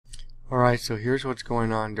Alright, so here's what's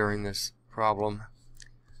going on during this problem.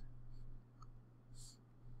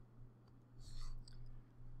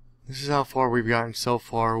 This is how far we've gotten so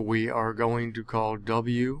far. We are going to call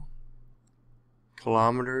W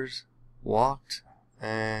kilometers walked,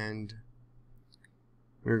 and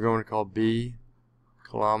we're going to call B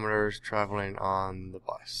kilometers traveling on the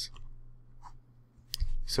bus.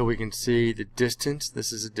 So we can see the distance.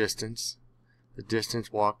 This is a distance. The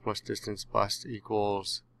distance walked plus distance bus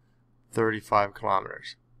equals 35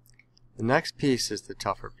 kilometers. The next piece is the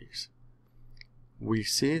tougher piece. We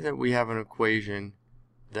see that we have an equation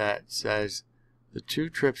that says the two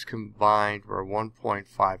trips combined were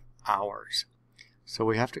 1.5 hours. So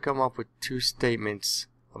we have to come up with two statements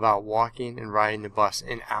about walking and riding the bus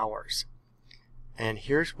in hours. And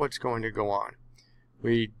here's what's going to go on.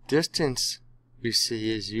 Distance we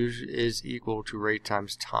see is equal to rate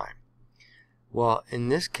times time. Well, in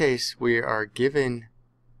this case we are given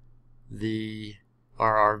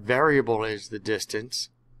our variable is the distance,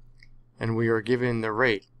 and we are given the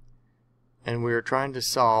rate, and we are trying to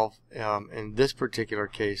solve in this particular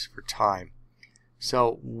case for time.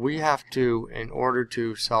 So we have to, in order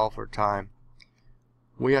to solve for time,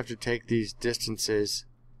 we have to take these distances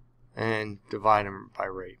and divide them by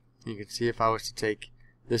rate. You can see if I was to take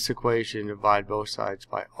this equation and divide both sides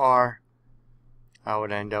by r, I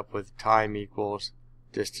would end up with time equals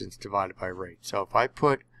distance divided by rate. So if I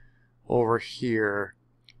put over here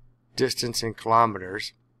distance in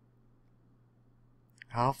kilometers,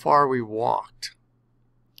 how far we walked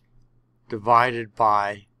divided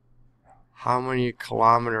by how many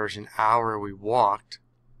kilometers an hour we walked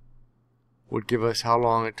would give us how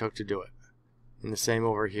long it took to do it. And the same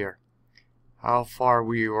over here. How far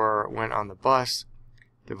we went on the bus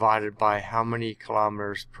divided by how many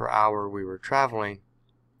kilometers per hour we were traveling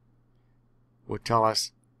would tell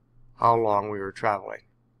us how long we were traveling.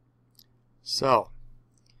 So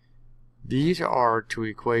these are two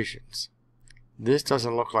equations. This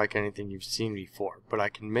doesn't look like anything you've seen before, but I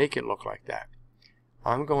can make it look like that.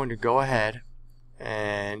 I'm going to go ahead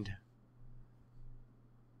and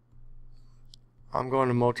I'm going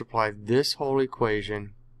to multiply this whole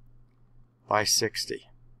equation by 60.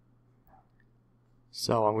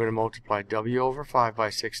 So I'm going to multiply W over 5 by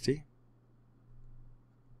 60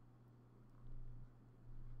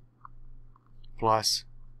 plus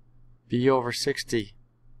B over 60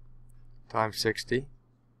 times 60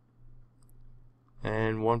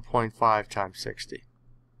 and 1.5 times 60.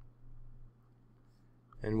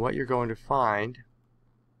 And what you're going to find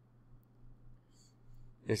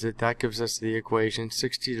is that gives us the equation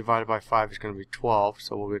 60 divided by 5 is going to be 12,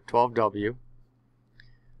 so we'll get 12W,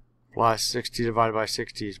 plus 60 divided by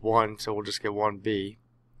 60 is 1, so we'll just get 1B,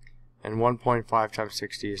 and 1.5 times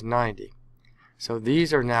 60 is 90. So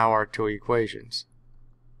these are now our two equations.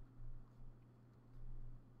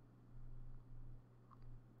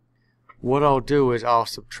 What I'll do is I'll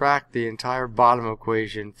subtract the entire bottom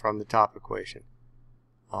equation from the top equation.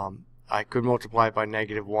 I could multiply it by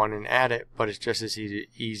 -1 and add it, but it's just as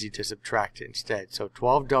easy to subtract it instead. So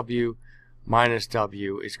 12W minus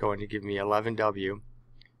W is going to give me 11W.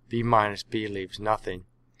 B minus B leaves nothing.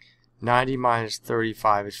 90 minus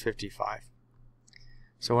 35 is 55.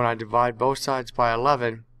 So when I divide both sides by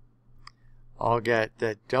 11, I'll get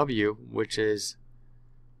that W, which is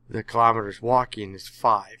the kilometers walking, is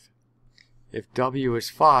 5. If W is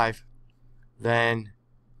 5, then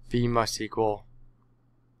B must equal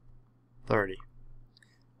 30.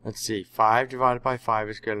 Let's see, 5 divided by 5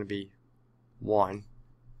 is going to be 1.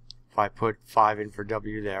 If I put 5 in for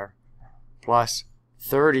W there, plus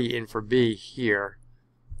 30 in for B here,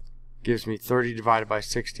 gives me 30 divided by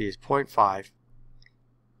 60 is 0.5,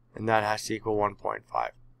 and that has to equal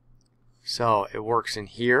 1.5. So it works in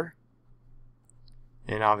here,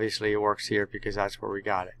 and obviously it works here because that's where we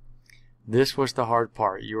got it. This was the hard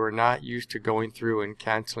part. You are not used to going through and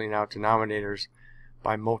canceling out denominators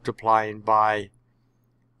by multiplying by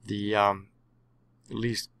the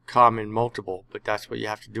least common multiple, but that's what you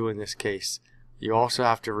have to do in this case. You also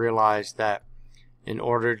have to realize that in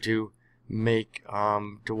order to make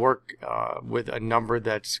to work with a number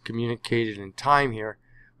that's communicated in time here,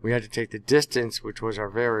 we had to take the distance, which was our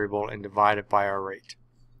variable, and divide it by our rate.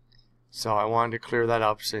 So I wanted to clear that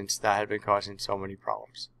up since that had been causing so many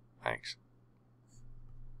problems. Thanks.